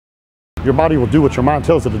Your body will do what your mind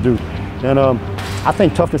tells it to do. And I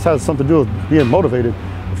think toughness has something to do with being motivated.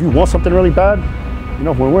 If you want something really bad, you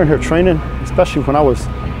know, when we're in here training, especially when I was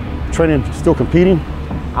training, still competing,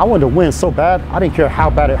 I wanted to win so bad, I didn't care how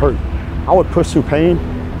bad it hurt. I would push through pain.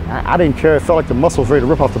 I didn't care, it felt like the muscle was ready to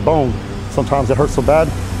rip off the bone. Sometimes it hurt so bad,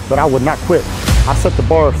 but I would not quit. I set the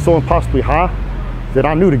bar so impossibly high that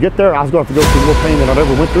I knew to get there, I was going to have to go through more pain than I'd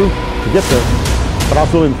ever went through to get there, but I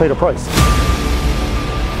was willing to pay the price.